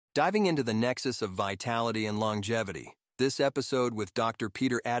Diving into the nexus of vitality and longevity, this episode with Dr.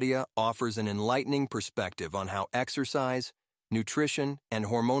 Peter Attia offers an enlightening perspective on how exercise, nutrition, and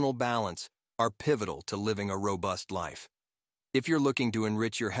hormonal balance are pivotal to living a robust life. If you're looking to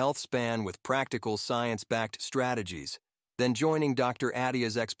enrich your health span with practical science-backed strategies, then joining Dr.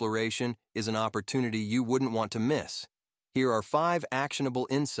 Attia's exploration is an opportunity you wouldn't want to miss. Here are 5 actionable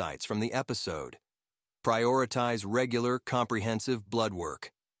insights from the episode. Prioritize regular, comprehensive blood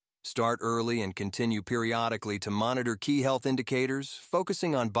work. Start early and continue periodically to monitor key health indicators,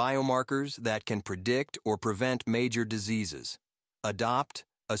 focusing on biomarkers that can predict or prevent major diseases. Adopt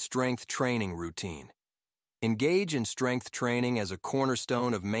a strength training routine. Engage in strength training as a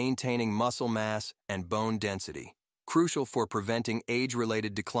cornerstone of maintaining muscle mass and bone density, crucial for preventing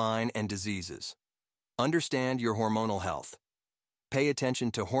age-related decline and diseases. Understand your hormonal health. Pay attention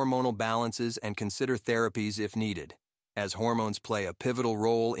to hormonal balances and consider therapies if needed, as hormones play a pivotal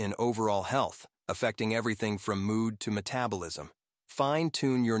role in overall health, affecting everything from mood to metabolism.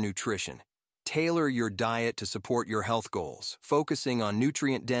 Fine-tune your nutrition. Tailor your diet to support your health goals, focusing on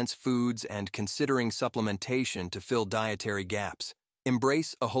nutrient-dense foods and considering supplementation to fill dietary gaps.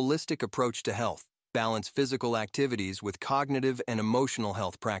 Embrace a holistic approach to health. Balance physical activities with cognitive and emotional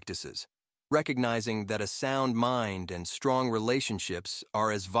health practices, recognizing that a sound mind and strong relationships are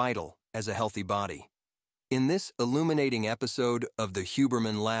as vital as a healthy body. In this illuminating episode of the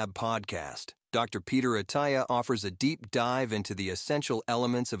Huberman Lab podcast, Dr. Peter Attia offers a deep dive into the essential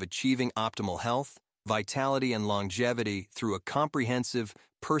elements of achieving optimal health, vitality, and longevity through a comprehensive,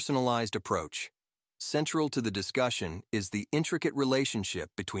 personalized approach. Central to the discussion is the intricate relationship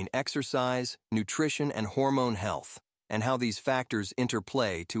between exercise, nutrition, and hormone health, and how these factors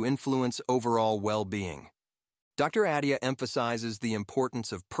interplay to influence overall well-being. Dr. Attia emphasizes the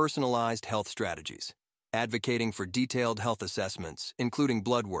importance of personalized health strategies, advocating for detailed health assessments, including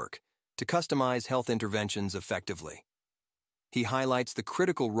blood work, to customize health interventions effectively. He highlights the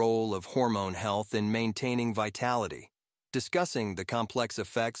critical role of hormone health in maintaining vitality, discussing the complex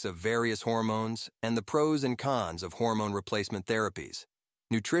effects of various hormones and the pros and cons of hormone replacement therapies.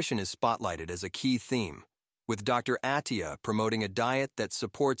 Nutrition is spotlighted as a key theme, with Dr. Attia promoting a diet that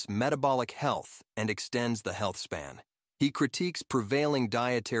supports metabolic health and extends the health span. He critiques prevailing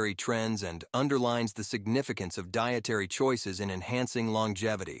dietary trends and underlines the significance of dietary choices in enhancing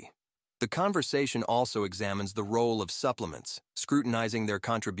longevity. The conversation also examines the role of supplements, scrutinizing their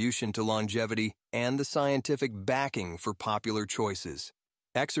contribution to longevity and the scientific backing for popular choices.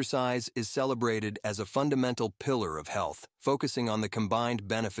 Exercise is celebrated as a fundamental pillar of health, focusing on the combined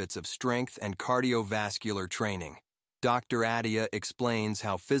benefits of strength and cardiovascular training. Dr. Attia explains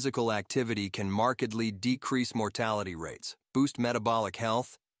how physical activity can markedly decrease mortality rates, boost metabolic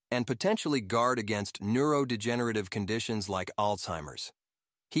health, and potentially guard against neurodegenerative conditions like Alzheimer's.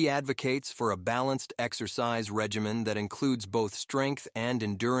 He advocates for a balanced exercise regimen that includes both strength and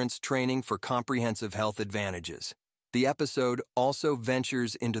endurance training for comprehensive health advantages. The episode also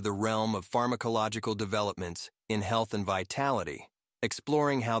ventures into the realm of pharmacological developments in health and vitality,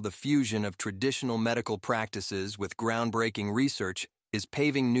 exploring how the fusion of traditional medical practices with groundbreaking research is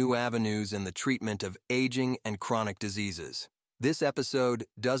paving new avenues in the treatment of aging and chronic diseases. This episode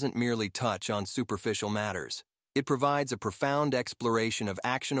doesn't merely touch on superficial matters. It provides a profound exploration of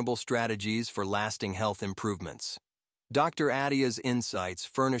actionable strategies for lasting health improvements. Dr. Attia's insights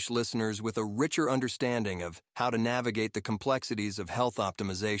furnish listeners with a richer understanding of how to navigate the complexities of health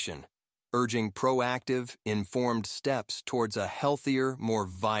optimization, urging proactive, informed steps towards a healthier, more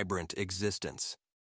vibrant existence.